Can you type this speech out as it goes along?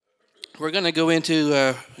We're going to go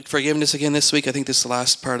into forgiveness again this week. I think this is the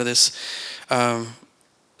last part of this.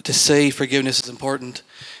 To say forgiveness is important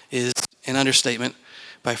is an understatement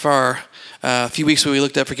by far. A few weeks ago, we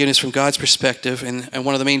looked at forgiveness from God's perspective, and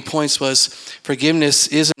one of the main points was forgiveness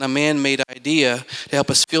isn't a man-made idea to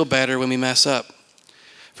help us feel better when we mess up.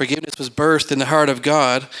 Forgiveness was birthed in the heart of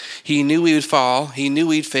God. He knew we would fall. He knew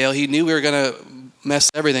we'd fail. He knew we were going to mess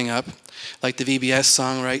everything up. Like the VBS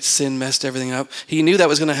song, right? Sin messed everything up. He knew that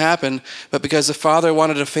was going to happen, but because the Father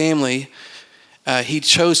wanted a family, he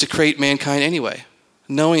chose to create mankind anyway,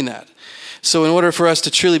 knowing that. So in order for us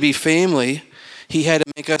to truly be family, he had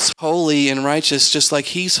to make us holy and righteous just like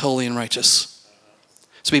he's holy and righteous.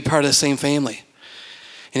 To be part of the same family.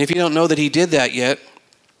 And if you don't know that he did that yet,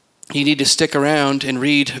 you need to stick around and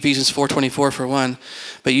read Ephesians 4:24 for one.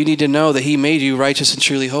 But you need to know that he made you righteous and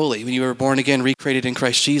truly holy when you were born again, recreated in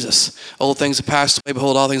Christ Jesus. Old things have passed away,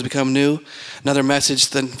 behold, all things become new. Another message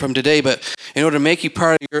from today. But in order to make you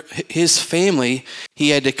part of his family,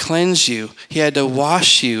 he had to cleanse you. He had to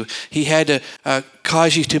wash you. He had to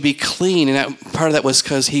cause you to be clean. And that, part of that was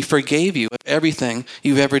because he forgave you of everything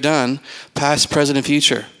you've ever done, past, present, and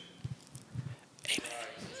future.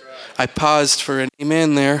 I paused for an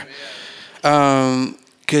amen there.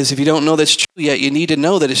 Because if you don't know that's true yet, you need to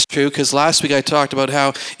know that it's true. Because last week I talked about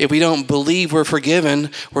how if we don't believe we're forgiven,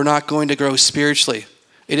 we're not going to grow spiritually.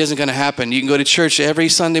 It isn't going to happen. You can go to church every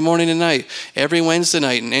Sunday morning and night, every Wednesday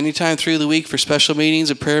night, and any time through the week for special meetings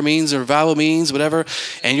or prayer meetings or revival meetings, whatever,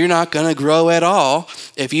 and you're not going to grow at all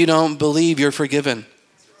if you don't believe you're forgiven.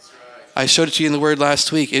 I showed it to you in the Word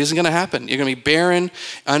last week. It isn't going to happen. You're going to be barren,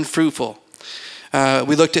 unfruitful.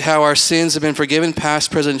 We looked at how our sins have been forgiven,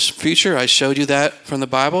 past, present, future. I showed you that from the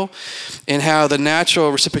Bible. And how the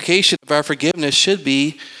natural reciprocation of our forgiveness should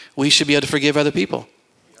be, we should be able to forgive other people.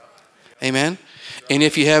 Amen? And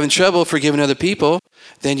if you're having trouble forgiving other people,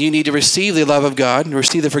 then you need to receive the love of God and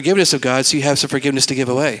receive the forgiveness of God so you have some forgiveness to give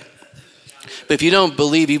away. But if you don't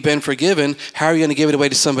believe you've been forgiven, how are you going to give it away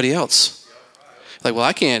to somebody else? Like, well,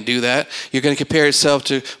 I can't do that. You're going to compare yourself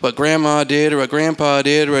to what grandma did or what grandpa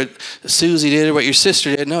did or what Susie did or what your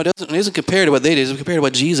sister did. No, it isn't compared to what they did. It's compared to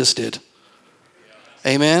what Jesus did.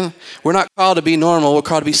 Amen? We're not called to be normal. We're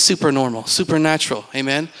called to be super normal, supernatural.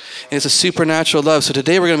 Amen? And it's a supernatural love. So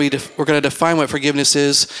today we're going to define what forgiveness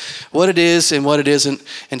is, what it is and what it isn't,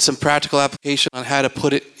 and some practical application on how to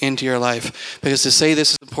put it into your life. Because to say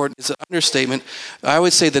this is important is an understatement. I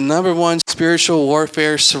would say the number one spiritual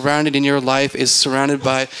warfare surrounded in your life is surrounded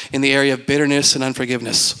by in the area of bitterness and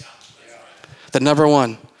unforgiveness. The number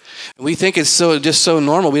one. We think it's so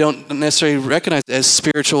normal. We don't necessarily recognize it as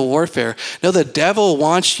spiritual warfare. No, the devil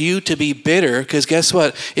wants you to be bitter because guess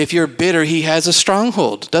what? If you're bitter, he has a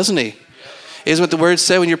stronghold, doesn't he? Isn't what the word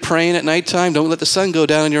said when you're praying at nighttime? Don't let the sun go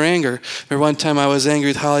down in your anger. Remember one time I was angry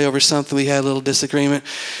with Holly over something. We had a little disagreement.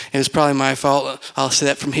 It was probably my fault. I'll say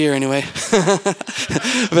that from here anyway.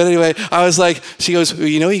 But anyway, I was like, she goes, well,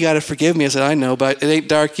 you got to forgive me. I said, I know, but it ain't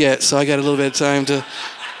dark yet, so I got a little bit of time to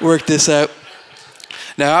work this out.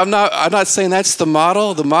 Now, I'm not saying that's the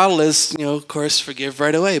model. The model is, of course, forgive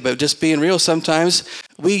right away. But just being real, sometimes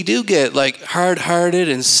we do get like hard-hearted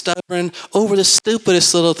and stubborn over the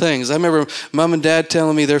stupidest little things. I remember Mom and Dad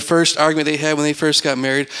telling me their first argument they had when they first got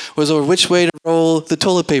married was over which way to roll the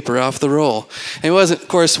toilet paper off the roll. And it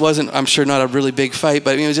wasn't, I'm sure, not a really big fight,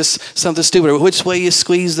 but it was just something stupid. Which way you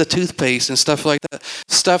squeeze the toothpaste and stuff like that.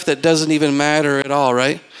 Stuff that doesn't even matter at all,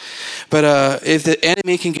 right? But if the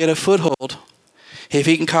enemy can get a foothold, if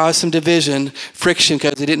he can cause some division, friction,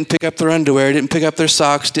 because they didn't pick up their underwear, didn't pick up their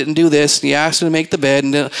socks, didn't do this, and you asked them to make the bed,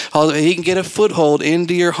 and he can get a foothold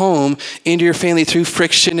into your home, into your family through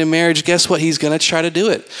friction in marriage, guess what? He's going to try to do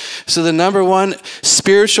it. So the number one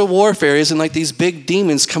spiritual warfare isn't like these big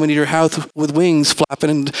demons coming to your house with wings flapping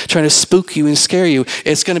and trying to spook you and scare you.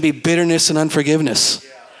 It's going to be bitterness and unforgiveness.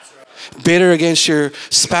 Bitter against your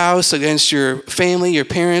spouse, against your family, your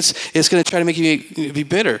parents. It's going to try to make you be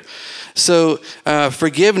bitter. So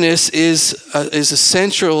forgiveness is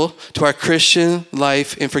essential to our Christian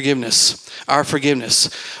life in forgiveness, our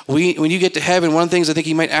forgiveness. When you get to heaven, one of the things I think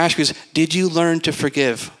he might ask you is, did you learn to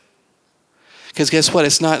forgive? Because guess what?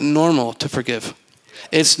 It's not normal to forgive.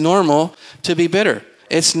 It's normal to be bitter.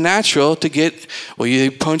 It's natural to get, well,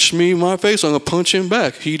 you punched me in my face, I'm going to punch him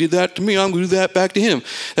back. He did that to me, I'm going to do that back to him.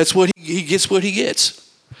 That's what he gets what he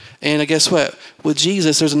gets. And guess what? With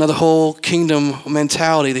Jesus, there's another whole kingdom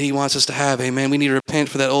mentality that he wants us to have. Amen. We need to repent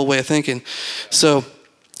for that old way of thinking. So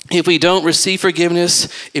if we don't receive forgiveness,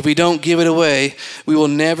 if we don't give it away, we will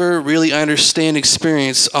never really understand,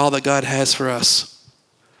 experience all that God has for us.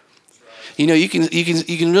 You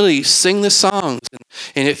can really sing the songs,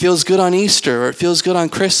 and it feels good on Easter or it feels good on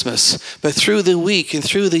Christmas. But through the week and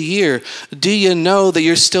through the year, do you know that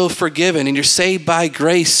you're still forgiven and you're saved by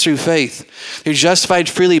grace through faith? You're justified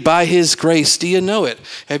freely by His grace. Do you know it?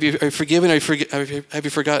 Are you forgiven? Have you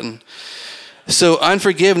forgotten? So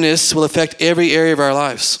unforgiveness will affect every area of our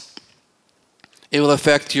lives. It will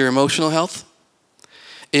affect your emotional health.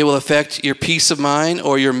 It will affect your peace of mind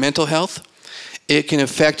or your mental health. It can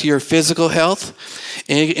affect your physical health.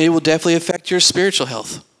 And it will definitely affect your spiritual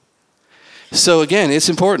health. So again, it's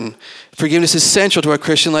important. Forgiveness is central to our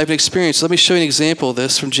Christian life and experience. Let me show you an example of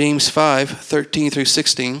this from James 5:13 through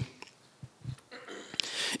 16.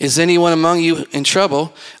 Is anyone among you in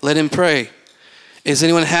trouble? Let him pray. Is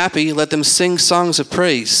anyone happy? Let them sing songs of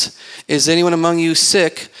praise. Is anyone among you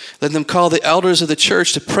sick? Let them call the elders of the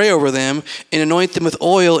church to pray over them and anoint them with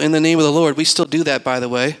oil in the name of the Lord. We still do that, by the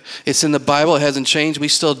way. It's in the Bible. It hasn't changed. We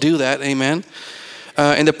still do that. Amen.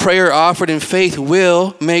 And the prayer offered in faith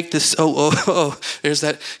will make this, there's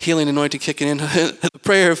that healing anointing kicking in. The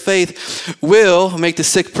prayer of faith will make the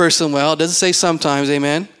sick person well. It doesn't say sometimes,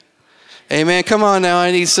 amen. Amen. Come on now. I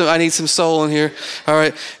need some soul in here. All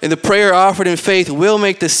right. And the prayer offered in faith will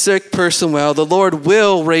make the sick person well. The Lord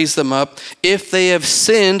will raise them up. If they have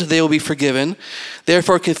sinned, they will be forgiven.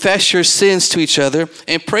 Therefore, confess your sins to each other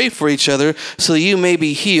and pray for each other so that you may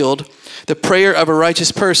be healed. The prayer of a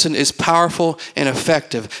righteous person is powerful and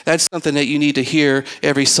effective. That's something that you need to hear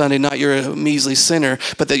every Sunday. Not you're a measly sinner,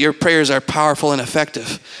 but that your prayers are powerful and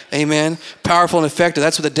effective. Amen? Powerful and effective.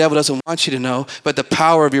 That's what the devil doesn't want you to know, but the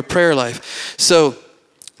power of your prayer life. So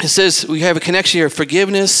it says we have a connection here of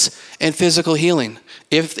forgiveness and physical healing.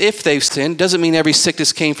 If they've sinned, doesn't mean every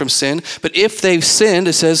sickness came from sin, but if they've sinned,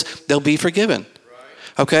 it says they'll be forgiven.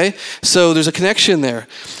 Okay? So there's a connection there.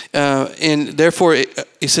 And therefore,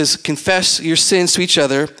 it says, confess your sins to each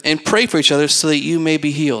other and pray for each other so that you may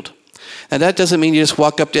be healed. Now, that doesn't mean you just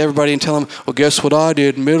walk up to everybody and tell them, well, guess what I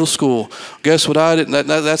did in middle school? Guess what I did?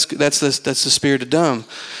 That's the spirit of dumb.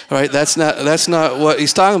 All right? That's not what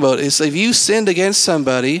he's talking about. It's if you sinned against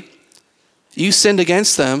somebody, you sinned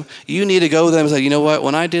against them, you need to go to them and say, you know what?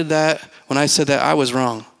 When I did that, when I said that, I was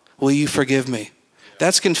wrong. Will you forgive me?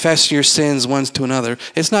 That's confessing your sins one to another.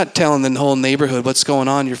 It's not telling the whole neighborhood what's going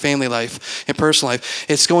on in your family life and personal life.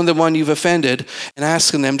 It's going to the one you've offended and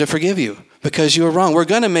asking them to forgive you because you were wrong. We're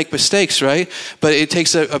going to make mistakes, right? But it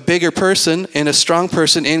takes a bigger person and a strong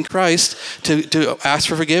person in Christ to ask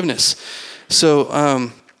for forgiveness. So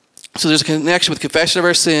there's a connection with confession of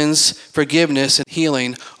our sins, forgiveness, and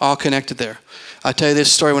healing, all connected there. I'll tell you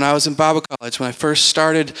this story. When I was in Bible college, when I first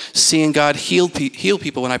started seeing God heal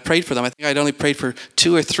people, when I prayed for them, I think I'd only prayed for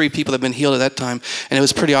 2 or 3 people that had been healed at that time, and it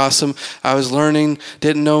was pretty awesome. I was learning,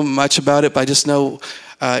 didn't know much about it, but I just know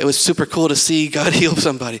it was super cool to see God heal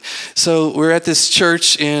somebody. So we're at this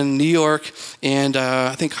church in New York, and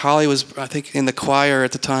I think Holly was, in the choir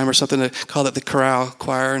at the time or something. They called it the chorale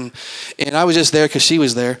choir, and I was just there because she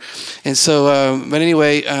was there. And so, but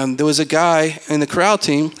anyway, there was a guy in the chorale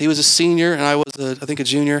team. He was a senior, and I was, I think, a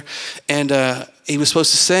junior. And he was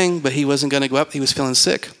supposed to sing, but he wasn't going to go up. He was feeling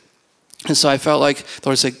sick. And so I felt like the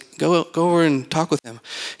Lord said, go over and talk with him.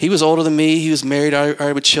 He was older than me. He was married,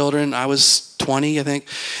 already with children. I was 20, I think.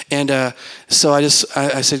 And so I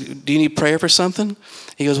said, do you need prayer for something?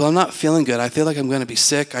 He goes, well, I'm not feeling good. I feel like I'm going to be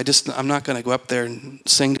sick. I'm not going to go up there and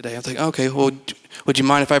sing today. I was like, okay, well, would you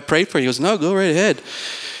mind if I prayed for you? He goes, no, go right ahead.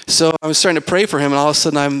 So I was starting to pray for him, and all of a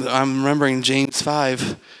sudden I'm remembering James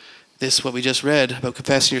 5. This is what we just read about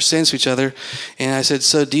confessing your sins to each other. And I said,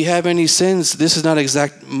 so do you have any sins? This is not an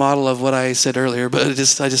exact model of what I said earlier, but I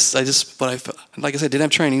just what I felt. Like I said, I didn't have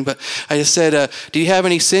training, but I just said, do you have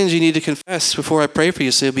any sins you need to confess before I pray for you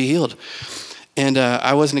so you'll be healed? And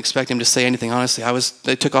I wasn't expecting him to say anything, honestly.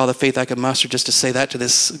 I took all the faith I could muster just to say that to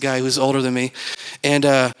this guy who's older than me.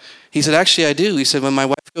 And he said, actually, I do. He said, when my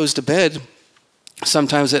wife goes to bed,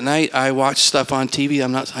 sometimes at night, I watch stuff on TV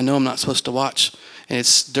I know I'm not supposed to watch. And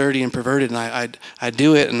it's dirty and perverted, and I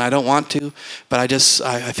do it, and I don't want to, but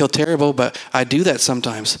I feel terrible, but I do that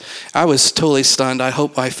sometimes. I was totally stunned. I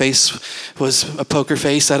hope my face was a poker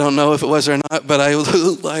face. I don't know if it was or not, but I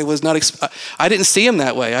was not, I didn't see him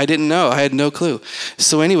that way. I didn't know. I had no clue.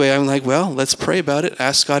 So anyway, I'm like, well, let's pray about it.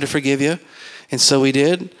 Ask God to forgive you. And so we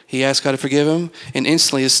did. He asked God to forgive him, and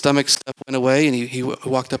instantly his stomach stuff went away, and he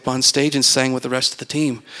walked up on stage and sang with the rest of the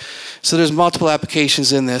team. So there's multiple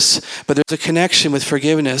applications in this, but there's a connection with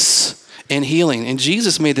forgiveness and healing. And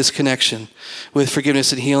Jesus made this connection with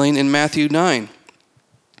forgiveness and healing in Matthew 9.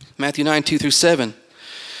 Matthew 9, 2 through 7.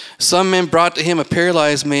 Some men brought to him a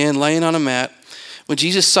paralyzed man laying on a mat. When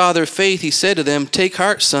Jesus saw their faith, he said to them, take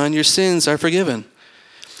heart, son, your sins are forgiven.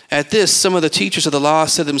 At this, some of the teachers of the law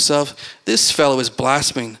said to themselves, "This fellow is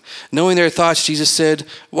blaspheming." Knowing their thoughts, Jesus said,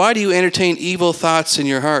 "Why do you entertain evil thoughts in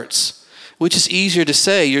your hearts? Which is easier to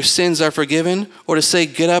say, 'Your sins are forgiven,' or to say,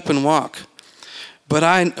 'Get up and walk'? But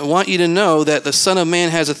I want you to know that the Son of Man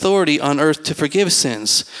has authority on earth to forgive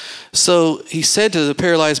sins." So he said to the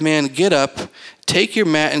paralyzed man, "Get up, take your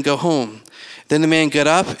mat and go home." Then the man got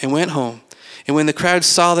up and went home. And when the crowd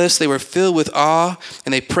saw this, they were filled with awe,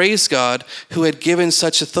 and they praised God who had given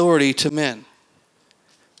such authority to men.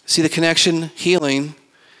 See the connection? Healing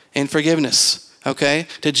and forgiveness. Okay?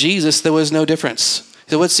 To Jesus, there was no difference.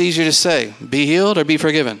 So what's easier to say? Be healed or be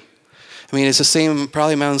forgiven? I mean, it's the same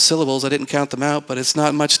probably amount of syllables. I didn't count them out, but it's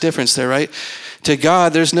not much difference there, right? To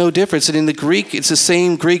God, there's no difference. And in the Greek, it's the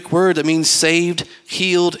same Greek word that means saved,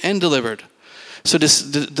 healed, and delivered. So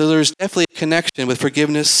there's definitely a connection with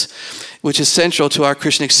forgiveness, which is central to our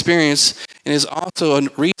Christian experience and is also a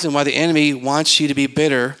reason why the enemy wants you to be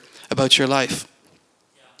bitter about your life.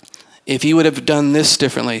 If you would have done this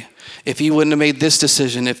differently, if you wouldn't have made this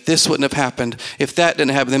decision, if this wouldn't have happened, if that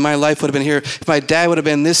didn't happen, then my life would have been here. If my dad would have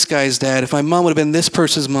been this guy's dad, if my mom would have been this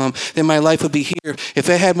person's mom, then my life would be here. If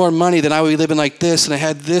I had more money, then I would be living like this, and I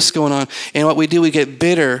had this going on. And what we do, we get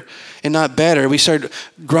bitter and not better. We start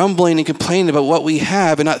grumbling and complaining about what we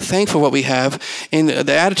have and not thankful for what we have. And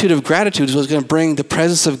the attitude of gratitude is what's going to bring the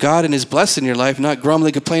presence of God and his blessing in your life, not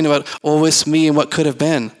grumbling, complaining about, oh, it's me and what could have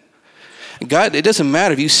been. God, it doesn't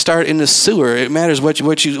matter if you start in the sewer. It matters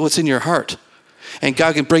what's in your heart. And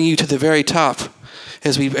God can bring you to the very top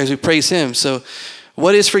as we praise him. So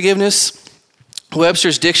what is forgiveness?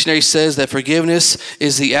 Webster's dictionary says that forgiveness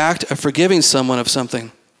is the act of forgiving someone of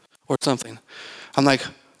something or something. I'm like,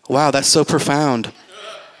 wow, that's so profound.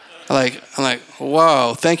 I'm like,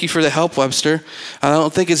 wow, thank you for the help, Webster. I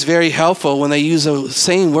don't think it's very helpful when they use the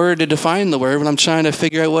same word to define the word when I'm trying to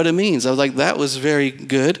figure out what it means. I was like, that was very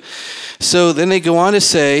good. So then they go on to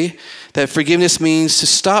say that forgiveness means to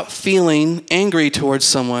stop feeling angry towards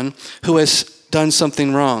someone who has done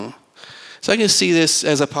something wrong. So I can see this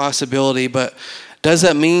as a possibility, but does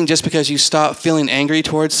that mean just because you stop feeling angry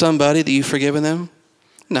towards somebody that you've forgiven them?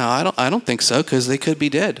 No, I don't think so, because they could be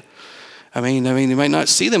dead. I mean, you might not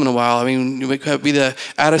see them in a while. I mean, it could be the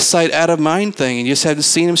out of sight, out of mind thing, and you just haven't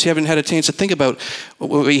seen them, so you haven't had a chance to think about.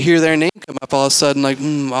 When we hear their name come up, all of a sudden, like,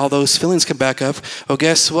 all those feelings come back up. Well,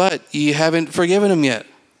 guess what? You haven't forgiven them yet.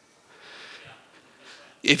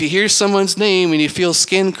 If you hear someone's name and you feel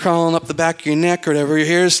skin crawling up the back of your neck or whatever, your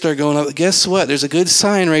hairs start going up, guess what? There's a good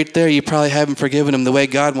sign right there. You probably haven't forgiven them the way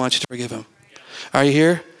God wants you to forgive them. Are you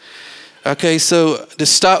here? Okay, so to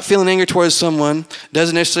stop feeling anger towards someone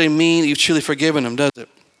doesn't necessarily mean you've truly forgiven them, does it?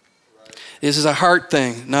 Right. This is a heart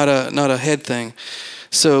thing, not a head thing.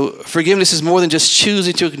 So forgiveness is more than just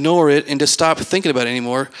choosing to ignore it and to stop thinking about it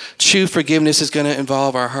anymore. True forgiveness is going to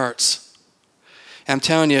involve our hearts. And I'm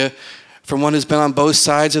telling you, from one who's been on both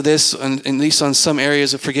sides of this, and at least on some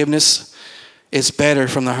areas of forgiveness, it's better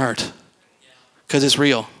from the heart because it's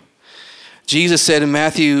real. Jesus said in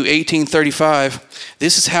Matthew 18:35,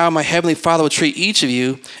 "This is how my heavenly Father will treat each of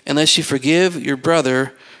you unless you forgive your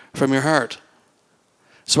brother from your heart."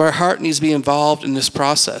 So our heart needs to be involved in this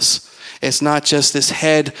process. It's not just this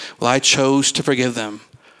head, well, I chose to forgive them.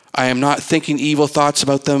 I am not thinking evil thoughts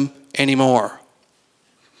about them anymore.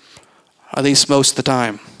 At least most of the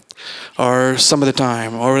time. Or some of the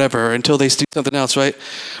time, or whatever, until they do something else, right?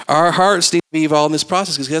 Our hearts need to be involved in this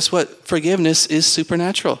process because guess what? Forgiveness is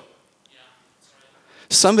supernatural.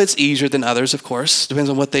 Some of it's easier than others, of course. Depends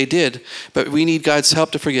on what they did. But we need God's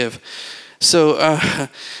help to forgive. So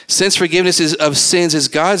since forgiveness of sins is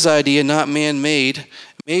God's idea, not man-made,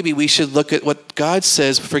 maybe we should look at what God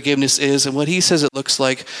says forgiveness is and what he says it looks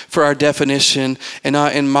like for our definition and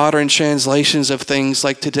not in modern translations of things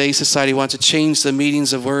like today's society wants to change the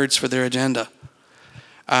meanings of words for their agenda.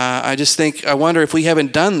 I wonder if we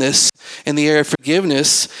haven't done this in the area of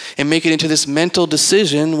forgiveness and make it into this mental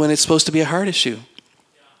decision when it's supposed to be a heart issue.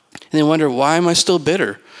 And then wonder, why am I still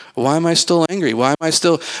bitter? Why am I still angry? Why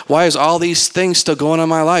is all these things still going on in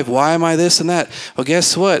my life? Why am I this and that? Well,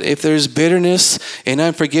 guess what? If there's bitterness and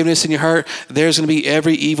unforgiveness in your heart, there's going to be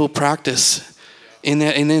every evil practice in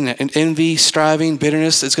that. And envy, striving,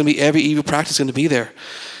 bitterness, it's going to be every evil practice going to be there.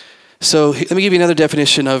 So let me give you another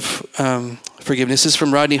definition of forgiveness. This is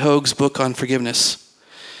from Rodney Hoag's book on forgiveness.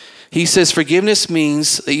 He says, forgiveness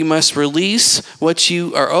means that you must release what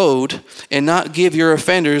you are owed and not give your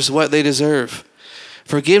offenders what they deserve.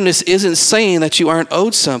 Forgiveness isn't saying that you aren't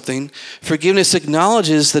owed something. Forgiveness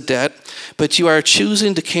acknowledges the debt, but you are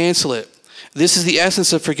choosing to cancel it. This is the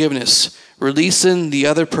essence of forgiveness, releasing the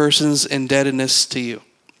other person's indebtedness to you.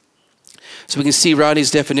 So we can see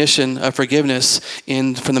Rodney's definition of forgiveness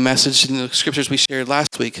from the message in the scriptures we shared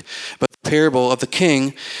last week. But the parable of the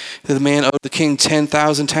king, the man owed the king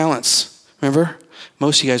 10,000 talents. Remember?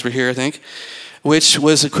 Most of you guys were here, I think. Which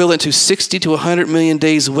was equivalent to 60 to 100 million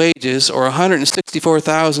days' wages, or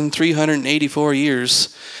 164,384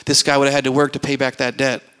 years. This guy would have had to work to pay back that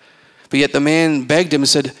debt. But yet the man begged him and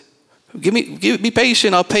said, be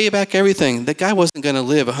patient, I'll pay you back everything. That guy wasn't going to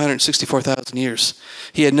live 164,000 years.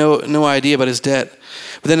 He had no idea about his debt.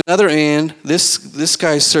 But then another man, this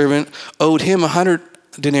guy's servant, owed him 100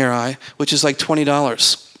 denarii, which is like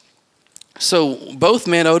 $20. So both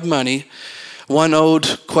men owed money. One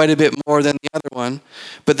owed quite a bit more than the other one.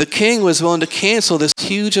 But the king was willing to cancel this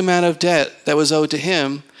huge amount of debt that was owed to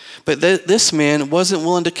him. But this man wasn't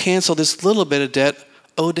willing to cancel this little bit of debt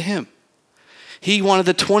owed to him. He wanted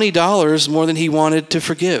the $20 more than he wanted to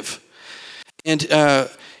forgive. And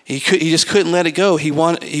he just couldn't let it go. He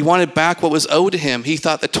wanted back what was owed to him. He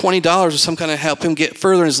thought that $20 was some kind of help him get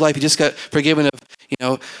further in his life. He just got forgiven of,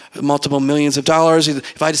 multiple millions of dollars.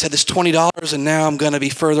 If I just had this $20 and now I'm going to be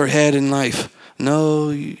further ahead in life. No,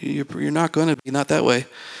 you're not going to be, not that way.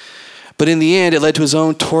 But in the end, it led to his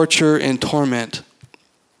own torture and torment.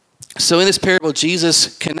 So in this parable,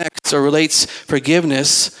 Jesus connects or relates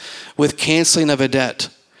forgiveness with canceling of a debt.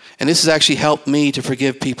 And this has actually helped me to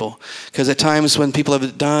forgive people. Because at times when people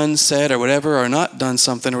have done, said, or whatever, or not done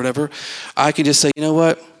something or whatever, I can just say, you know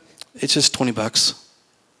what? It's just $20.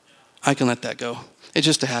 I can let that go. It's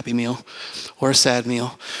just a happy meal or a sad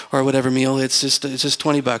meal or whatever meal. It's just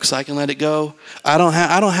 $20. I can let it go. I don't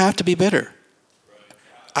have to be bitter.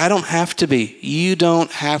 I don't have to be. You don't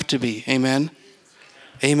have to be. Amen?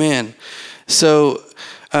 Amen. So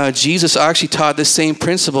Jesus actually taught this same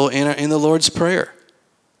principle in the Lord's Prayer,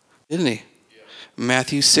 didn't he? Yeah.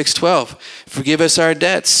 Matthew 6:12. Forgive us our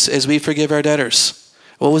debts as we forgive our debtors.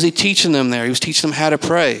 What was he teaching them there? He was teaching them how to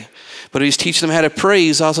pray. But he's teaching them how to pray.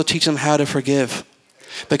 He's also teaching them how to forgive.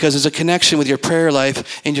 Because there's a connection with your prayer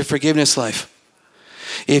life and your forgiveness life.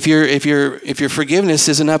 If your forgiveness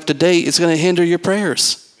isn't up to date, it's going to hinder your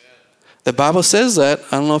prayers. The Bible says that.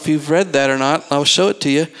 I don't know if you've read that or not. I'll show it to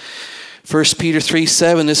you. 1 Peter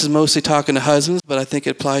 3:7. This is mostly talking to husbands, but I think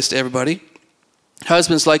it applies to everybody.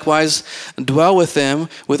 Husbands likewise dwell with them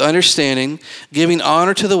with understanding, giving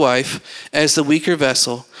honor to the wife as the weaker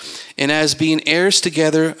vessel, and as being heirs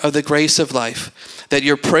together of the grace of life, that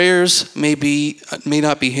your prayers may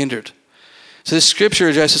not be hindered. So this scripture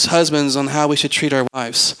addresses husbands on how we should treat our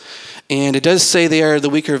wives. And it does say they are the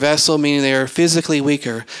weaker vessel, meaning they are physically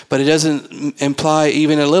weaker, but it doesn't imply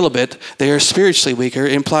even a little bit they are spiritually weaker.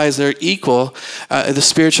 It implies they're equal the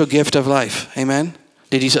spiritual gift of life. Amen?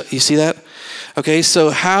 Did you see that? Okay,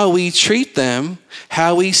 so how we treat them,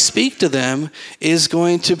 how we speak to them is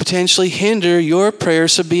going to potentially hinder your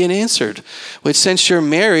prayers from being answered. Which, since you're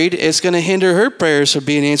married, it's going to hinder her prayers from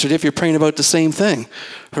being answered if you're praying about the same thing.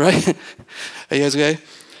 Right? Are you guys okay?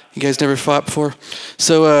 You guys never fought before?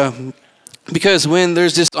 So, because when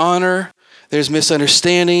there's dishonor, there's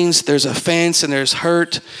misunderstandings, there's offense, and there's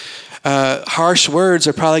hurt, harsh words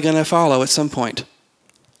are probably going to follow at some point.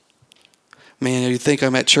 Man, you think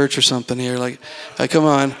I'm at church or something here. Like come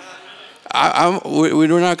on.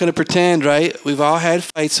 We're not going to pretend, right? We've all had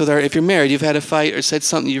fights with if you're married, you've had a fight or said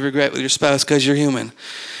something you regret with your spouse because you're human.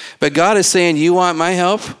 But God is saying, you want my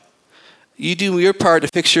help? You do your part to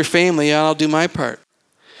fix your family, and I'll do my part.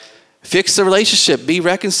 Fix the relationship. Be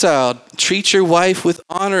reconciled. Treat your wife with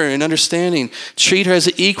honor and understanding. Treat her as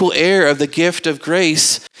an equal heir of the gift of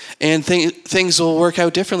grace, and things will work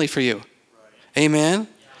out differently for you. Amen?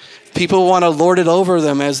 People want to lord it over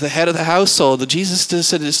them as the head of the household. Jesus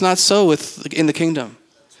said it's not so in the kingdom.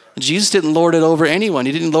 Jesus didn't lord it over anyone.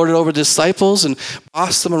 He didn't lord it over disciples and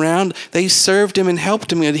boss them around. They served him and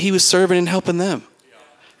helped him, and he was serving and helping them.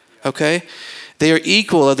 Okay? They are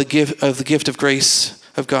equal of the gift of grace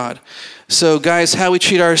of God. So guys, how we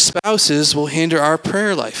treat our spouses will hinder our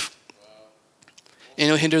prayer life. And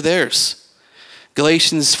it'll hinder theirs.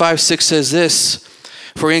 Galatians 5:6 says this,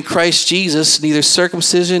 for in Christ Jesus, neither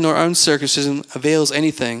circumcision nor uncircumcision avails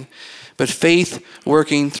anything, but faith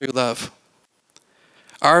working through love.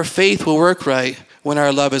 Our faith will work right when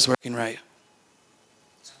our love is working right.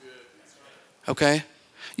 Okay?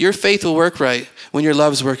 Your faith will work right when your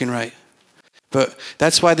love is working right. But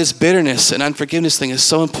that's why this bitterness and unforgiveness thing is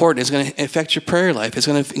so important. It's going to affect your prayer life. It's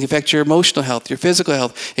going to affect your emotional health, your physical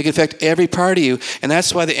health. It can affect every part of you. And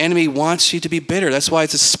that's why the enemy wants you to be bitter. That's why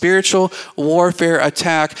it's a spiritual warfare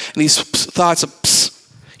attack. And these thoughts of,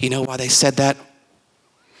 you know why they said that?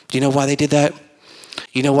 Do you know why they did that?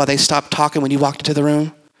 You know why they stopped talking when you walked into the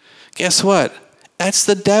room? Guess what? That's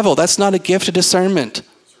the devil. That's not a gift of discernment.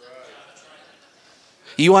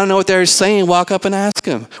 You want to know what they're saying, walk up and ask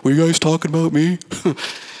them. Were you guys talking about me?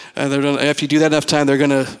 And if you do that enough time, they're going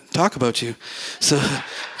to talk about you. So,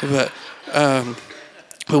 but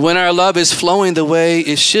when our love is flowing the way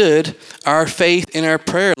it should, our faith in our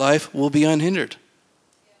prayer life will be unhindered.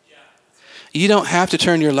 You don't have to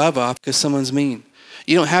turn your love off because someone's mean.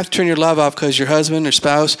 You don't have to turn your love off because your husband or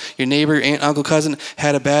spouse, your neighbor, your aunt, uncle, cousin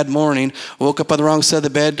had a bad morning, woke up on the wrong side of the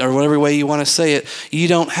bed, or whatever way you want to say it. You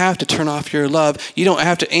don't have to turn off your love. You don't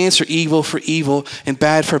have to answer evil for evil and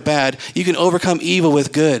bad for bad. You can overcome evil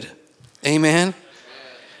with good. Amen?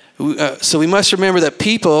 So we must remember that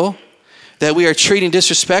people that we are treating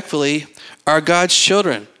disrespectfully are God's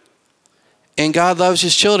children. And God loves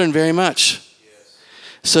his children very much.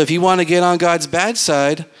 So if you want to get on God's bad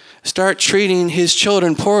side, start treating his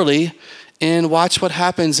children poorly and watch what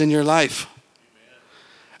happens in your life.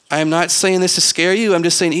 I am not saying this to scare you. I'm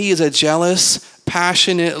just saying he is a jealous,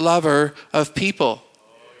 passionate lover of people.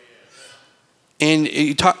 And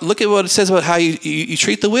look at what it says about how you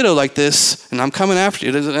treat the widow like this. And I'm coming after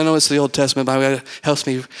you. I know it's the Old Testament, but it helps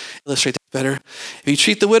me illustrate that better. If you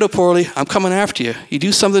treat the widow poorly, I'm coming after you. You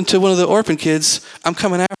do something to one of the orphan kids, I'm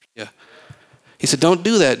coming after you. He said, don't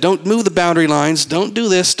do that. Don't move the boundary lines. Don't do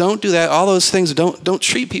this. Don't do that. All those things. Don't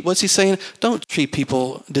treat people. What's he saying? Don't treat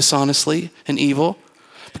people dishonestly and evil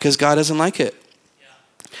because God doesn't like it.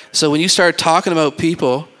 So when you start talking about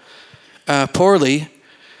people poorly,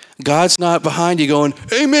 God's not behind you going,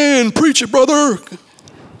 amen, preach it, brother.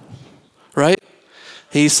 Right?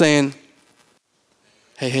 He's saying,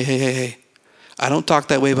 hey. I don't talk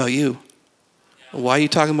that way about you. Why are you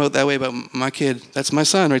talking about that way about my kid? That's my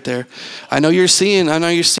son right there. I know you're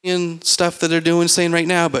seeing stuff that they're doing, saying right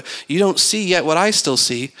now, but you don't see yet what I still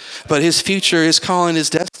see. But his future, his calling, his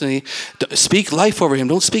destiny. Speak life over him.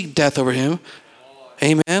 Don't speak death over him.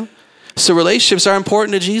 Amen. So relationships are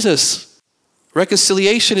important to Jesus.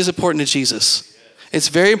 Reconciliation is important to Jesus. It's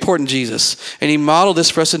very important to Jesus. And he modeled this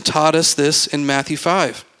for us and taught us this in Matthew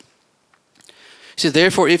 5. He said,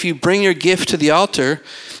 therefore, if you bring your gift to the altar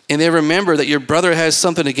and then remember that your brother has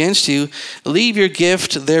something against you, leave your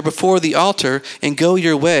gift there before the altar and go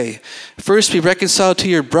your way. First be reconciled to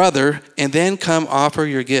your brother and then come offer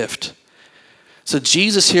your gift. So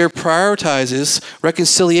Jesus here prioritizes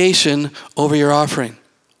reconciliation over your offering.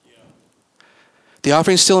 The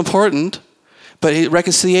offering is still important, but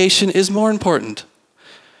reconciliation is more important.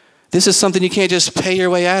 This is something you can't just pay your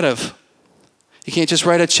way out of. You can't just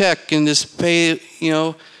write a check and just pay,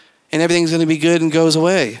 and everything's going to be good and goes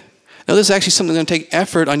away. No, this is actually something that's going to take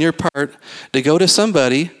effort on your part to go to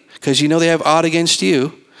somebody, because you know they have odd against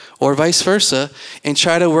you, or vice versa, and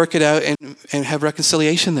try to work it out and have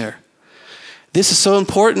reconciliation there. This is so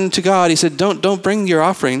important to God. He said, don't bring your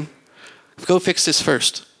offering. Go fix this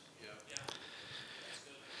first.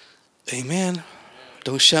 Amen.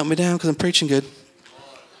 Don't shout me down because I'm preaching good.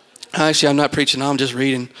 Actually, I'm not preaching. I'm just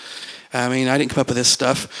reading. I didn't come up with this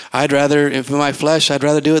stuff. I'd rather, if in my flesh, I'd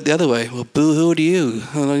rather do it the other way. Well, boo-hoo to you.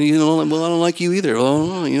 I don't like you either.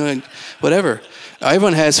 Well, whatever.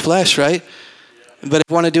 Everyone has flesh, right? But if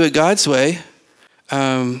you want to do it God's way,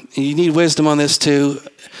 you need wisdom on this too.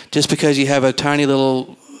 Just because you have a tiny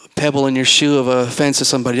little pebble in your shoe of a offense to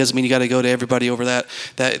somebody doesn't mean you got to go to everybody over that.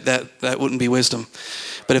 That wouldn't be wisdom.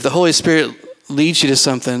 But if the Holy Spirit leads you to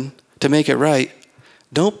something to make it right,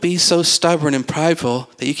 don't be so stubborn and prideful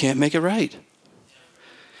that you can't make it right.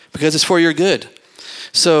 Because it's for your good.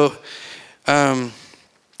 So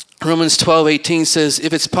Romans 12:18 says,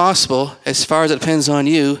 if it's possible, as far as it depends on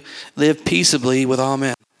you, live peaceably with all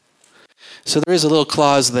men. So there is a little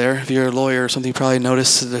clause there. If you're a lawyer or something, you probably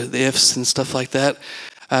notice the ifs and stuff like that.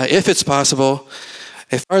 If it's possible,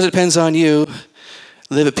 as far as it depends on you,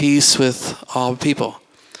 live at peace with all people.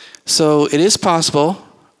 So it is possible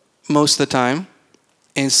most of the time.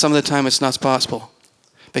 And some of the time it's not possible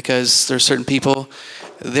because there's certain people,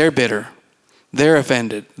 they're bitter, they're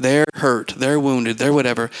offended, they're hurt, they're wounded, they're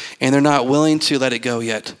whatever, and they're not willing to let it go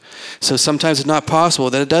yet. So sometimes it's not possible.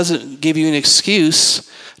 That it doesn't give you an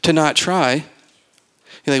excuse to not try.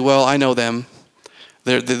 You're like, well, I know them.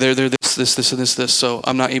 They're this, so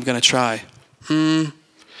I'm not even going to try.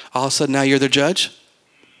 All of a sudden now you're their judge?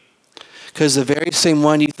 Because the very same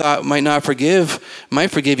one you thought might not forgive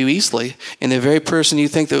might forgive you easily. And the very person you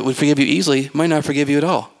think that would forgive you easily might not forgive you at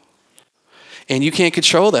all. And you can't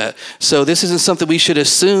control that. So this isn't something we should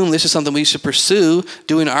assume. This is something we should pursue,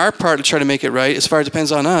 doing our part to try to make it right as far as it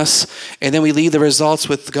depends on us. And then we leave the results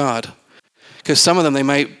with God. Because some of them, they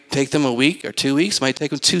might take them a week or 2 weeks. It might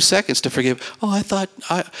take them 2 seconds to forgive.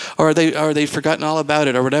 Or they've forgotten all about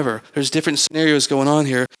it or whatever. There's different scenarios going on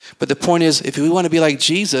here. But the point is, if we want to be like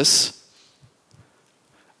Jesus,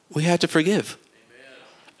 we have to forgive.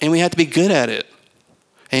 And we have to be good at it.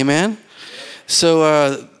 Amen?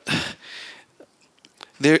 So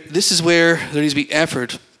this is where there needs to be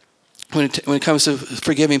effort when it comes to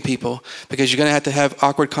forgiving people, because you're going to have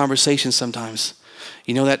awkward conversations sometimes.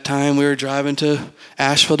 You know that time we were driving to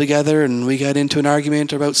Asheville together and we got into an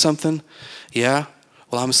argument about something? Yeah?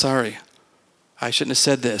 Well, I'm sorry. I shouldn't have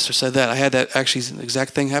said this or said that. I had that actually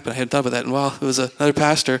exact thing happen. I hadn't thought about that in a while. It was another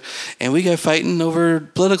pastor, and we got fighting over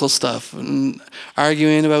political stuff and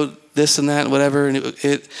arguing about this and that and whatever, and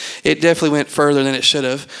it definitely went further than it should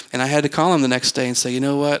have. And I had to call him the next day and say, you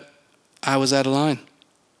know what? I was out of line.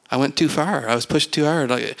 I went too far. I was pushed too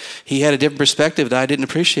hard. He had a different perspective that I didn't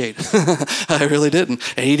appreciate. I really didn't.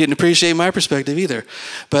 And he didn't appreciate my perspective either.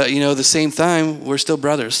 But, at the same time, we're still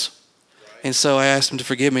brothers. And so I asked him to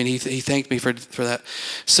forgive me, and he thanked me for that.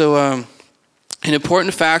 So an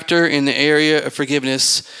important factor in the area of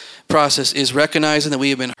forgiveness process is recognizing that we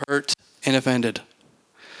have been hurt and offended.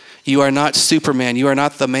 You are not Superman. You are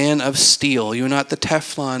not the man of steel. You are not the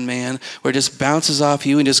Teflon man where it just bounces off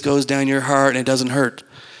you and just goes down your heart and it doesn't hurt.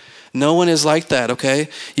 No one is like that, okay?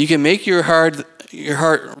 You can make your heart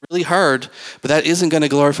really hard, but that isn't going to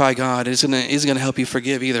glorify God. It isn't going to help you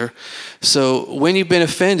forgive either. So when you've been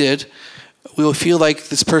offended, we will feel like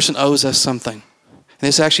this person owes us something. And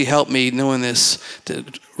this actually helped me knowing this,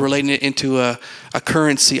 relating it into a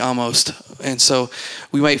currency almost. And so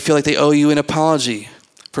we might feel like they owe you an apology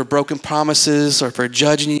for broken promises or for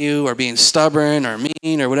judging you or being stubborn or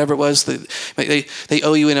mean or whatever it was. They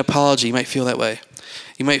owe you an apology. You might feel that way.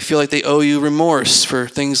 You might feel like they owe you remorse for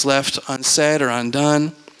things left unsaid or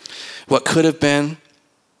undone, what could have been.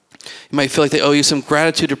 You might feel like they owe you some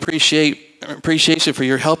gratitude, appreciation for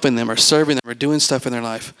your helping them or serving them or doing stuff in their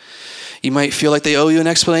life. You might feel like they owe you an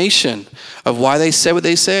explanation of why they said what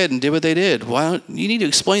they said and did what they did. You need to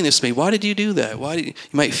explain this to me. Why did you do that? You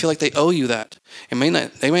might feel like they owe you that. They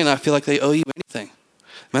might not feel like they owe you anything.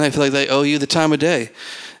 They might not feel like they owe you the time of day.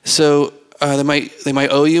 So they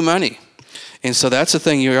might owe you money. And so that's the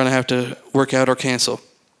thing you're going to have to work out or cancel.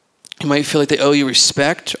 You might feel like they owe you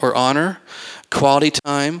respect or honor, quality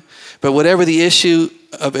time. But whatever the issue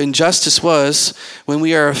of injustice was, when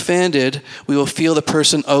we are offended, we will feel the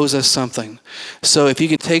person owes us something. So if you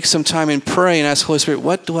can take some time and pray and ask the Holy Spirit,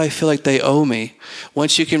 what do I feel like they owe me?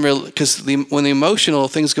 Once you can, because when the emotional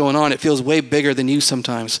thing's going on, it feels way bigger than you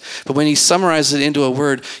sometimes. But when he summarizes it into a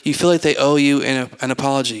word, you feel like they owe you an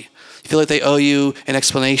apology. You feel like they owe you an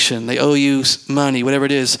explanation. They owe you money, whatever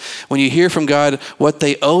it is. When you hear from God what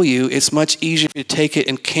they owe you, it's much easier to take it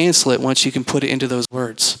and cancel it once you can put it into those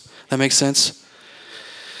words. That makes sense?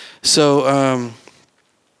 So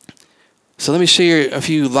let me show you a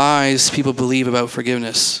few lies people believe about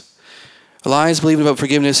forgiveness. Lies believed about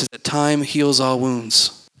forgiveness is that time heals all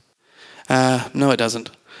wounds. No, it doesn't.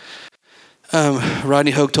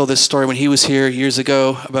 Rodney Hogue told this story when he was here years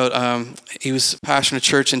ago about he was pastoring a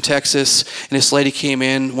church in Texas, and this lady came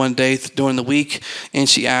in one day during the week, and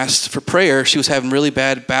she asked for prayer. She was having really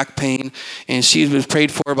bad back pain, and she was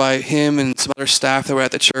prayed for by him and some other staff that were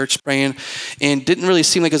at the church praying, and didn't really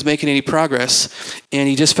seem like it was making any progress, and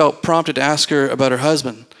he just felt prompted to ask her about her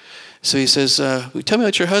husband. So he says, tell me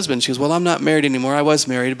about your husband. She goes, well, I'm not married anymore. I was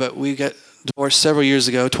married, but we got divorced several years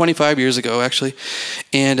ago, 25 years ago, actually.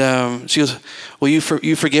 And she goes, well, you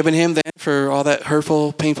forgiven him then for all that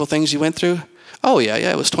hurtful, painful things you went through? Oh, yeah,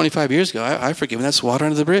 it was 25 years ago. I forgive him. That's water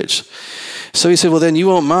under the bridge. So he said, well, then you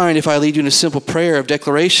won't mind if I lead you in a simple prayer of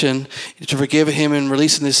declaration to forgive him and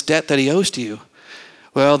releasing this debt that he owes to you.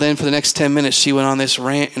 Well, then for the next 10 minutes, she went on this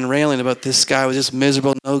rant and railing about this guy was just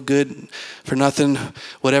miserable, no good for nothing,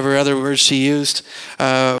 whatever other words she used.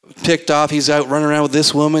 Ticked off, he's out running around with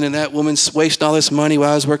this woman, and that woman's wasting all this money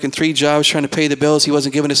while I was working 3 jobs trying to pay the bills. He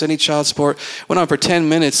wasn't giving us any child support. Went on for 10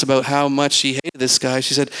 minutes about how much she hated this guy.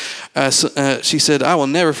 She said, I will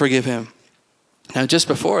never forgive him. Now, just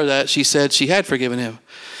before that, she said she had forgiven him.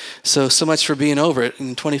 So much for being over it,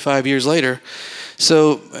 and 25 years later.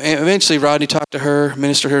 So eventually Rodney talked to her,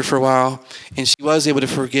 ministered to her for a while, and she was able to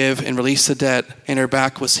forgive and release the debt, and her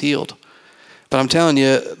back was healed. But I'm telling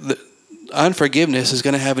you, unforgiveness is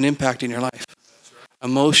going to have an impact in your life.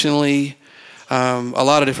 Emotionally, a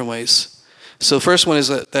lot of different ways. So the first one is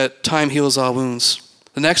that time heals all wounds.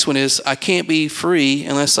 The next one is I can't be free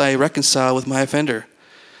unless I reconcile with my offender.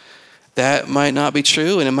 That might not be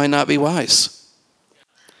true, and it might not be wise.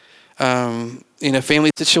 In a family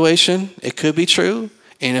situation, it could be true.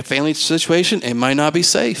 In a family situation, it might not be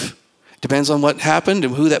safe. Depends on what happened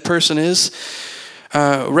and who that person is.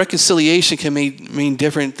 Reconciliation can mean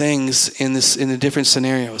different things in the different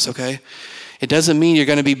scenarios, okay? It doesn't mean you're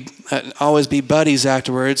going to be always be buddies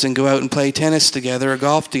afterwards and go out and play tennis together or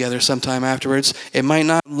golf together sometime afterwards. It might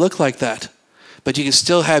not look like that, but you can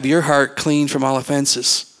still have your heart clean from all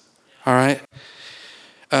offenses. All right?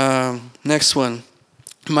 Next one.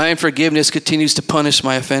 My unforgiveness continues to punish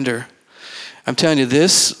my offender. I'm telling you,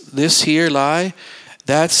 this here lie,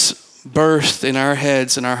 that's birthed in our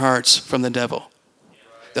heads and our hearts from the devil.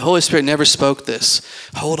 The Holy Spirit never spoke this.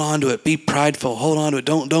 Hold on to it. Be prideful. Hold on to it.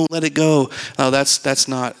 Don't let it go. No, that's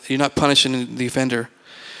not. You're not punishing the offender.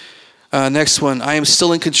 Next one. I am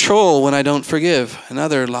still in control when I don't forgive.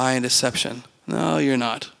 Another lie and deception. No, you're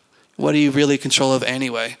not. What are you really in control of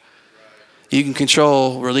anyway? You can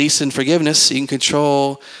control release and forgiveness. You can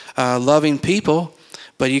control loving people,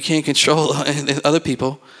 but you can't control other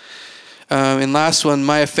people. And last one.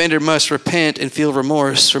 My offender must repent and feel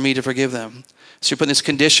remorse for me to forgive them. So you're putting this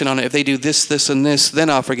condition on it. If they do this, this, and this, then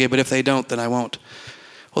I'll forgive. But if they don't, then I won't.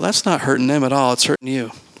 Well, that's not hurting them at all. It's hurting you.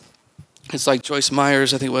 It's like Joyce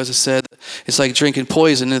Myers, I think it was, said, it's like drinking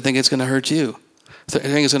poison and think it's going to hurt you. I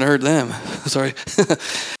think it's going to hurt them. Sorry.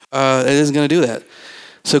 It isn't going to do that.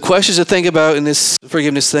 So questions to think about in this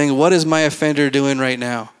forgiveness thing. What is my offender doing right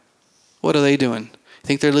now? What are they doing?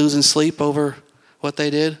 Think they're losing sleep over what they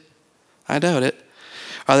did? I doubt it.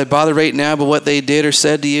 Are they bothered right now by what they did or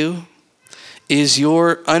said to you? Is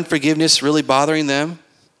your unforgiveness really bothering them?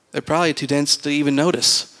 They're probably too dense to even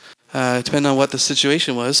notice, depending on what the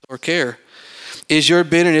situation was or care. Is your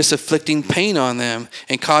bitterness afflicting pain on them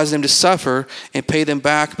and causing them to suffer and pay them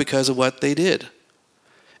back because of what they did?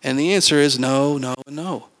 And the answer is no, no, and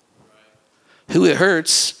no. Who it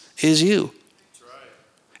hurts is you.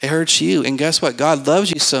 It hurts you. And guess what? God loves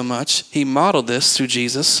you so much. He modeled this through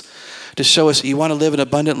Jesus to show us, you want to live an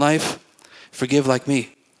abundant life? Forgive like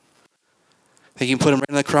me. He can put him right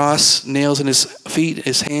on the cross, nails in his feet,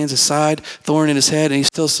 his hands, his side, thorn in his head, and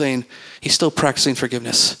he's still practicing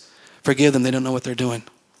forgiveness. Forgive them, they don't know what they're doing.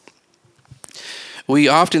 We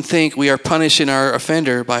often think we are punishing our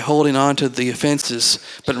offender by holding on to the offenses,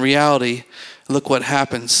 but in reality, look what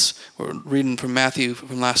happens. We're reading from Matthew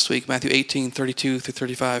from last week, Matthew 18:32 through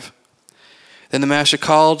 35. Then the master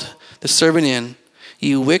called the servant in.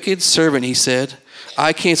 You wicked servant, he said.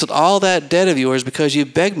 I canceled all that debt of yours because you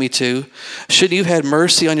begged me to. Shouldn't you have had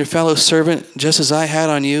mercy on your fellow servant just as I had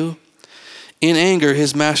on you? In anger,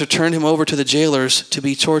 his master turned him over to the jailers to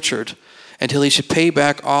be tortured until he should pay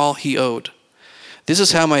back all he owed. This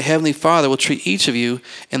is how my heavenly Father will treat each of you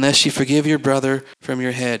unless you forgive your brother from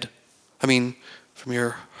your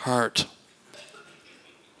heart.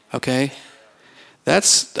 Okay?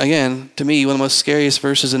 That's, again, to me, one of the most scariest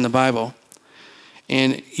verses in the Bible.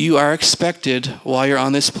 And you are expected, while you're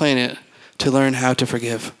on this planet, to learn how to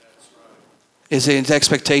forgive. It's an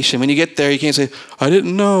expectation. When you get there, you can't say, I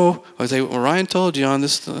didn't know. I say, well, Ryan told you on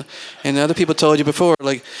this. And other people told you before.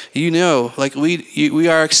 Like, you know, like we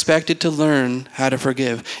are expected to learn how to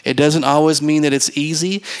forgive. It doesn't always mean that it's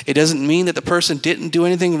easy. It doesn't mean that the person didn't do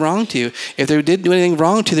anything wrong to you. If they didn't do anything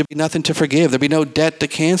wrong to you, there'd be nothing to forgive. There'd be no debt to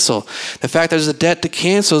cancel. The fact that there's a debt to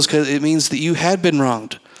cancel is because it means that you had been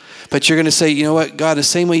wronged. But you're going to say, you know what, God, the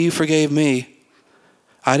same way you forgave me,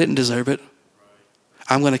 I didn't deserve it.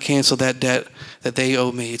 I'm going to cancel that debt that they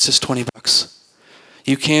owe me. It's just $20.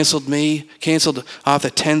 You canceled off the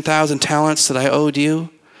 10,000 talents that I owed you.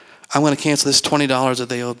 I'm going to cancel this $20 that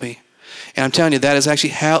they owed me. And I'm telling you, that has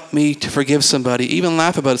actually helped me to forgive somebody. Even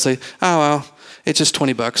laugh about it, say, oh, well, it's just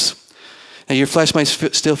 $20. Now, your flesh might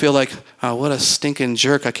still feel like, oh, what a stinking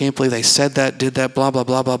jerk. I can't believe they said that, did that, blah, blah,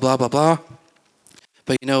 blah, blah, blah, blah, blah.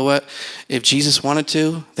 But you know what? If Jesus wanted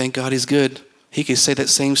to, thank God he's good. He could say that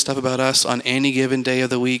same stuff about us on any given day of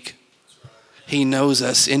the week. He knows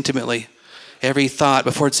us intimately. Every thought,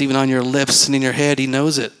 before it's even on your lips and in your head, he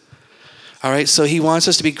knows it. All right? So he wants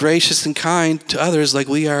us to be gracious and kind to others like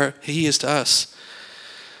he is to us.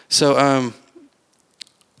 So,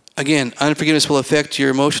 again, unforgiveness will affect your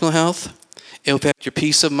emotional health. It will affect your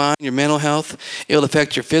peace of mind, your mental health. It will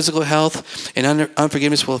affect your physical health. And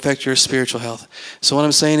unforgiveness will affect your spiritual health. So what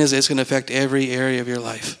I'm saying is it's going to affect every area of your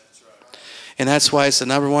life. And that's why it's the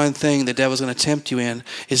number one thing the devil's going to tempt you in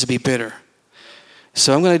is to be bitter.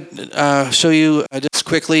 So I'm going to show you just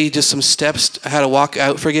quickly just some steps how to walk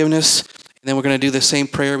out forgiveness. And then we're going to do the same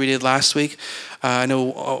prayer we did last week. I know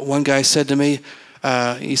one guy said to me,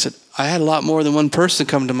 he said, I had a lot more than one person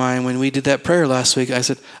come to mind when we did that prayer last week. I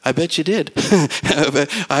said, I bet you did.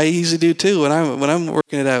 I usually do too when I'm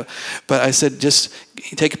working it out. But I said, just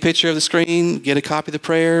take a picture of the screen, get a copy of the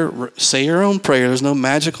prayer, say your own prayer. There's no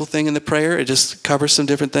magical thing in the prayer. It just covers some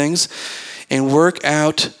different things. And work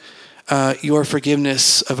out your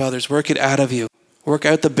forgiveness of others. Work it out of you. Work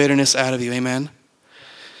out the bitterness out of you. Amen?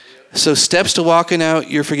 So steps to walking out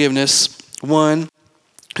your forgiveness. 1,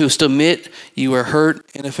 who still admit you were hurt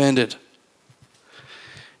and offended.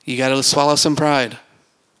 You got to swallow some pride.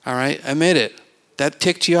 All right? Admit it. That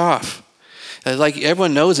ticked you off. Like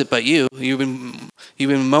everyone knows it but you. You've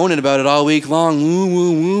been moaning about it all week long. Woo,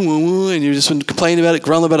 woo, woo, woo, woo, and you've just been complaining about it,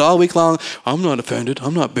 grumbling about it all week long. I'm not offended.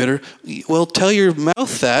 I'm not bitter. Well, tell your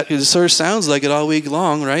mouth that, because it sort of sounds like it all week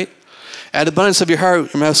long, right? Out of the abundance of your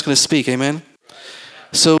heart, your mouth's going to speak. Amen?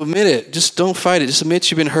 So admit it. Just don't fight it. Just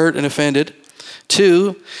admit you've been hurt and offended.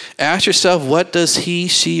 2, ask yourself, what does he,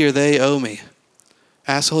 she, or they owe me?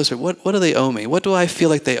 Ask the Holy Spirit, what do they owe me? What do I feel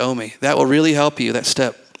like they owe me? That will really help you, that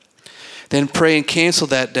step. Then pray and cancel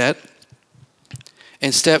that debt.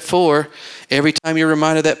 And step 4, every time you're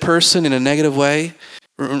reminded of that person in a negative way,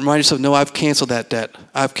 remind yourself, no, I've canceled that debt.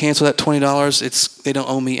 I've canceled that $20. They don't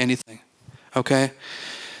owe me anything. Okay?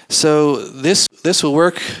 So this will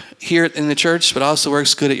work here in the church, but also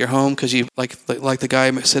works good at your home, because you, like the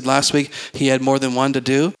guy said last week, he had more than one to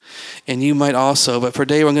do, and you might also. But for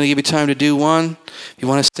today, we're going to give you time to do one. If you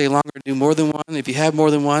want to stay longer, do more than one. If you have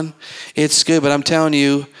more than one, it's good. But I'm telling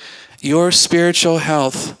you, your spiritual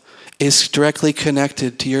health is directly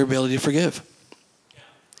connected to your ability to forgive.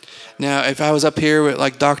 Now, if I was up here with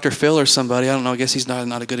like Dr. Phil or somebody, I don't know, I guess he's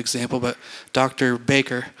not a good example, but Dr.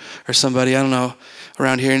 Baker or somebody, I don't know,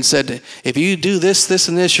 around here, and said, if you do this, this,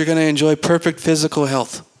 and this, you're going to enjoy perfect physical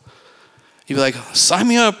health. You'd be like, sign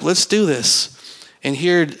me up, let's do this. And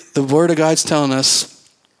here, the Word of God's telling us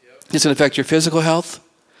it's going to affect your physical health,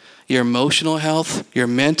 your emotional health, your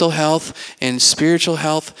mental health, and spiritual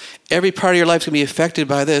health. Every part of your life is going to be affected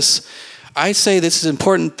by this. I say this is an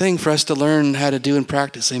important thing for us to learn how to do and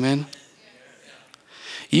practice. Amen?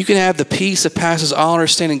 You can have the peace that passes all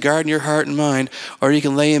understanding guarding your heart and mind, or you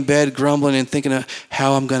can lay in bed grumbling and thinking of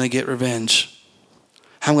how I'm going to get revenge.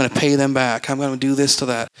 How I'm going to pay them back. How I'm going to do this to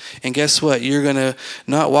that. And guess what? You're going to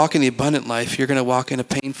not walk in the abundant life. You're going to walk in a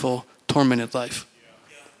painful, tormented life.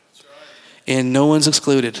 And no one's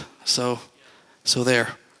excluded. So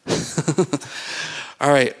there. All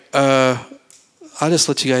right. I'll just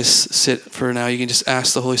let you guys sit for now. You can just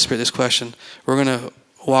ask the Holy Spirit this question. We're going to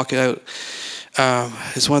walk it out.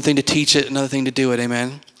 It's one thing to teach it, another thing to do it.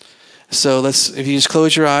 Amen. So if you just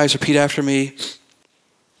close your eyes, repeat after me.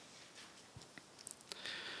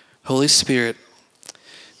 Holy Spirit,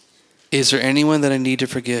 is there anyone that I need to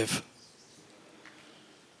forgive?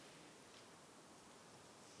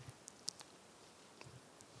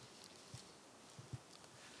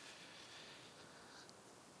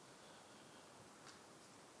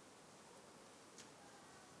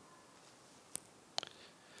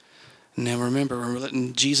 Now remember, we're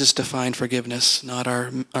letting Jesus define forgiveness, not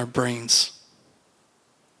our brains.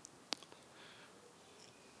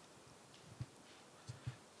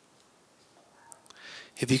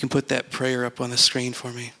 If you can put that prayer up on the screen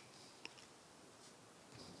for me.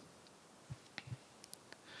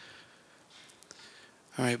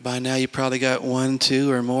 All right, by now you probably got 1,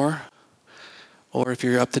 2, or more. Or if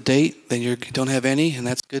you're up to date, then you don't have any, and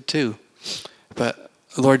that's good too. But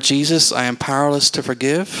Lord Jesus, I am powerless to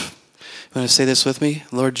forgive. You want to say this with me?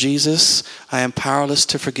 Lord Jesus, I am powerless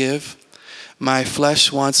to forgive. My flesh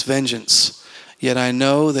wants vengeance, yet I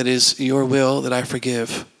know that it is your will that I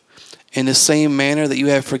forgive. In the same manner that you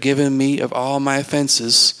have forgiven me of all my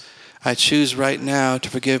offenses, I choose right now to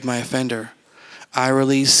forgive my offender. I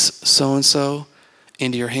release so-and-so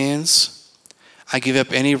into your hands. I give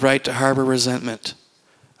up any right to harbor resentment.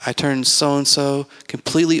 I turn so-and-so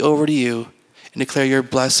completely over to you and declare your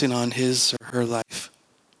blessing on his or her life.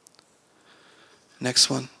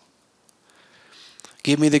 Next one.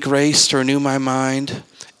 Give me the grace to renew my mind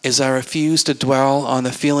as I refuse to dwell on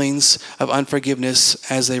the feelings of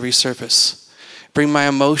unforgiveness as they resurface. Bring my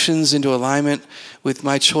emotions into alignment with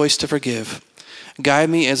my choice to forgive. Guide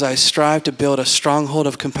me as I strive to build a stronghold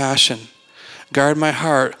of compassion. Guard my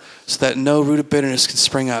heart so that no root of bitterness can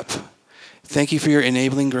spring up. Thank you for your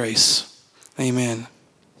enabling grace. Amen.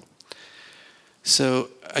 So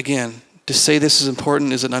again, to say this is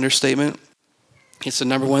important is an understatement. It's the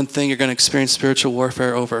number one thing you're going to experience spiritual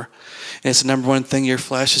warfare over. And it's the number one thing your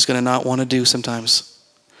flesh is going to not want to do sometimes.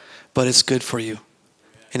 But it's good for you.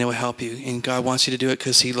 And it will help you. And God wants you to do it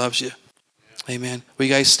because he loves you. Amen. Will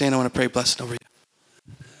you guys stand? I want to pray blessing over you.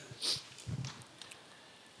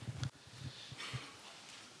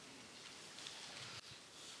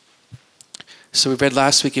 So we read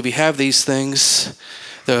last week, if you have these things,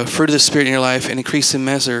 the fruit of the Spirit in your life, in increasing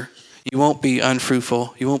measure, you won't be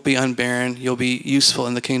unfruitful. You won't be unbarren. You'll be useful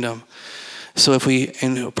in the kingdom. So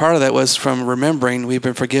and part of that was from remembering we've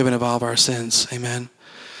been forgiven of all of our sins. Amen.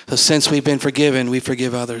 So since we've been forgiven, we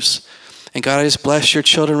forgive others. And God, I just bless your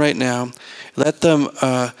children right now. Let them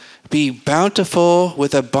be bountiful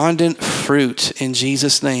with abundant fruit in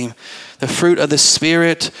Jesus' name. The fruit of the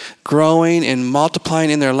Spirit growing and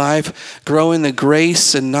multiplying in their life, grow in the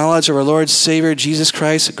grace and knowledge of our Lord Savior Jesus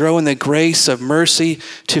Christ, grow in the grace of mercy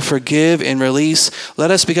to forgive and release.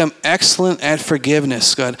 Let us become excellent at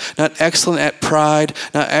forgiveness, God. Not excellent at pride,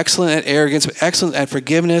 not excellent at arrogance, but excellent at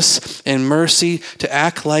forgiveness and mercy to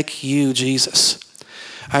act like you, Jesus.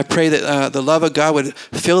 I pray that the love of God would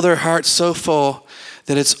fill their hearts so full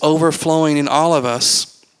that it's overflowing in all of us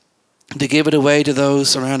to give it away to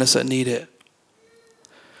those around us that need it.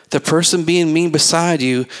 The person being mean beside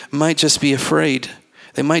you might just be afraid.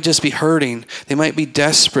 They might just be hurting. They might be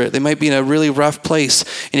desperate. They might be in a really rough place.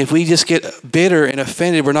 And if we just get bitter and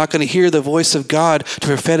offended, we're not going to hear the voice of God to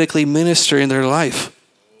prophetically minister in their life.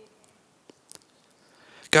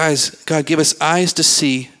 Guys, God, give us eyes to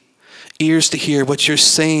see, ears to hear what you're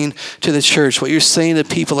saying to the church, what you're saying to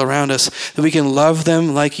people around us, that we can love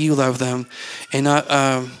them like you love them and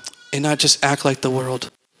not just act like the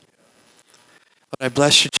world. But I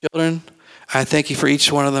bless your children. I thank you for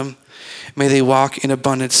each one of them. May they walk in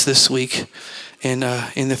abundance this week and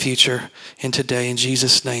in the future and today. In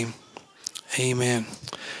Jesus' name, amen.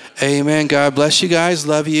 Amen. God bless you guys.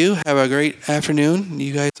 Love you. Have a great afternoon.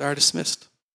 You guys are dismissed.